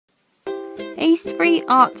Eastbury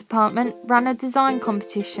Art Department ran a design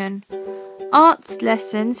competition. Art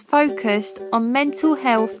lessons focused on mental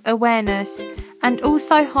health awareness and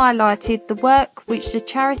also highlighted the work which the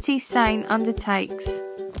charity Sane undertakes.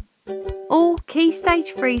 All Key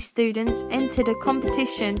Stage 3 students entered a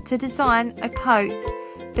competition to design a coat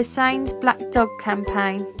for Sane's Black Dog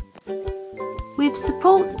campaign. With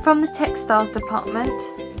support from the Textiles Department,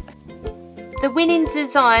 the winning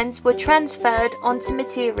designs were transferred onto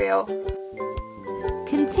material.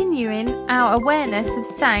 Continuing our awareness of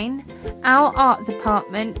Sane, our art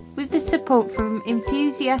department, with the support from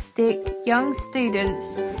enthusiastic young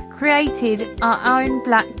students, created our own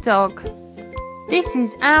black dog. This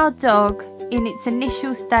is our dog in its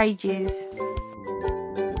initial stages.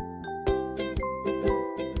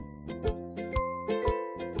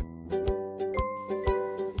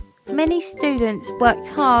 Many students worked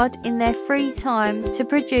hard in their free time to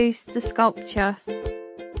produce the sculpture.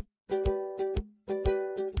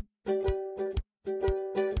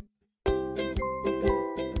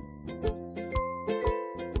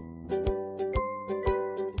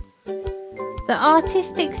 The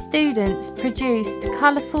artistic students produced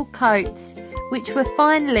colourful coats which were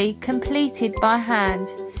finally completed by hand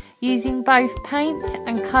using both paint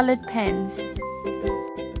and coloured pens.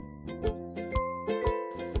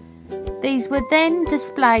 These were then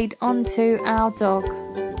displayed onto our dog.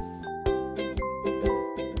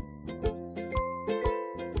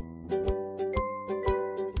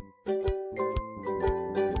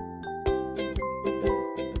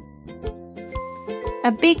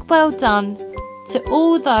 A big well done to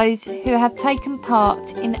all those who have taken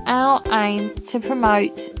part in our aim to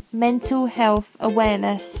promote mental health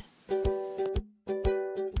awareness.